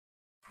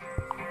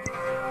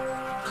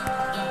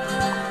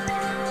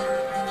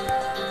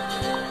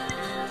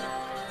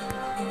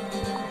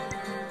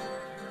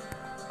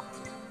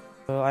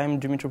I'm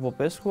Dumitru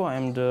Popescu.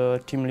 I'm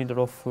the team leader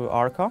of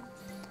ARCA.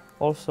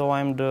 Also,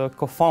 I'm the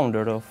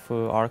co-founder of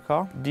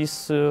ARCA.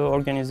 This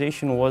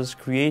organization was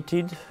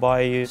created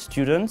by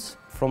students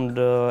from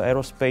the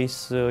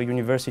Aerospace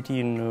University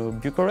in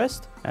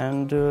Bucharest.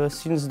 And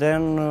since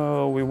then,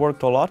 we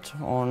worked a lot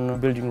on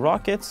building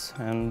rockets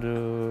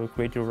and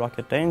creating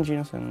rocket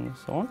engines and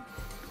so on.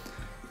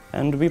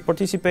 And we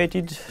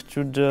participated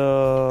to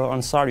the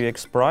Ansari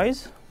X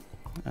PRIZE.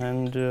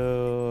 And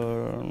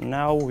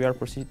now we are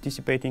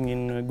participating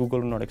in Google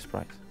Lunar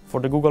XPRIZE. For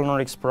the Google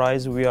Lunar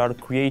XPRIZE, we are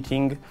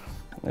creating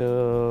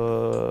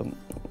the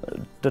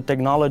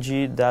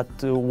technology that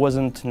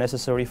wasn't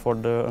necessary for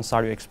the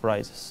Ansari X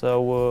PRIZE.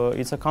 So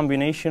it's a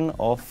combination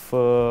of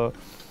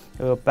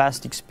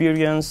past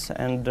experience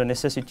and the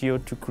necessity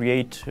to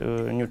create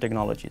new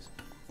technologies.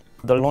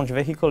 The launch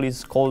vehicle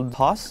is called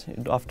HAS,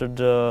 after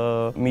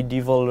the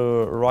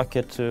medieval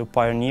rocket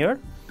pioneer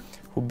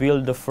who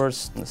built the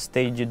first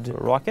staged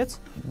rockets.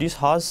 This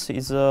HAS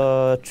is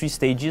a 3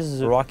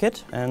 stages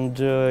rocket and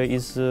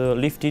is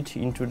lifted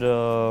into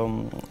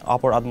the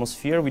upper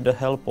atmosphere with the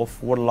help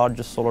of world's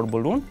largest solar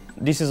balloon.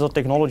 This is a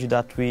technology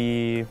that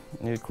we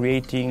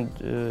creating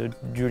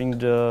during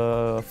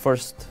the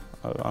first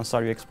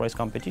Ansari X PRIZE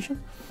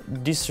competition.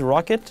 This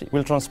rocket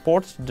will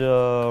transport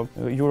the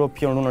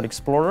European Lunar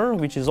Explorer,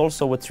 which is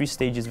also a 3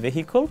 stages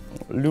vehicle.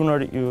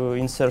 Lunar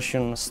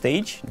insertion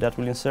stage that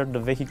will insert the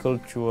vehicle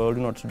to a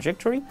lunar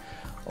trajectory.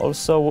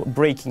 Also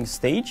braking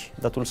stage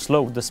that will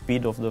slow the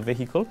speed of the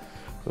vehicle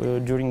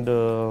during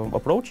the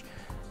approach.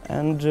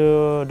 And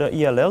the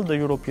ELL, the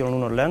European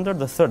Lunar Lander,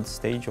 the 3rd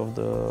stage of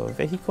the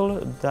vehicle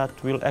that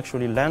will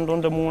actually land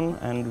on the moon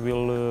and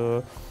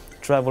will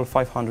travel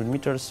 500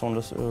 meters on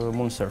the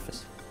moon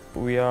surface.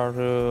 We are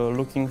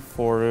looking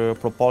for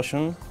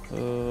propulsion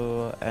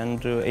and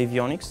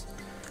avionics.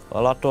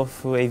 A lot of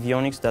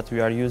avionics that we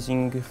are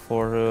using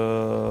for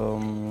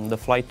the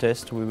flight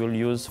test we will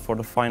use for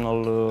the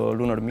final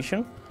lunar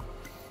mission.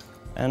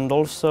 And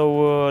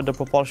also the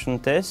propulsion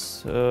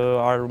tests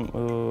are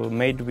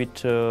made with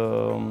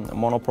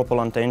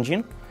monopropellant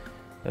engine.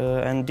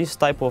 And this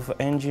type of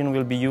engine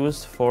will be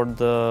used for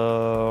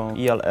the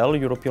ELL,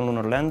 European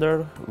Lunar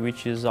Lander,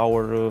 which is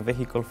our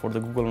vehicle for the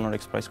Google Lunar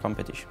XPRIZE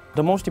competition.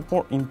 The most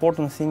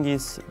important thing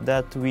is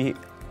that we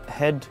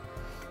had,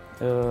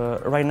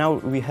 right now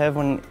we have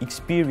an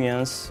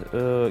experience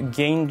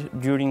gained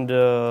during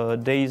the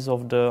days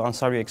of the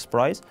Ansari X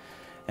PRIZE,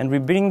 and we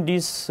bring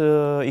this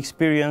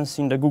experience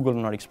in the Google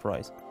Lunar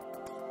XPRIZE.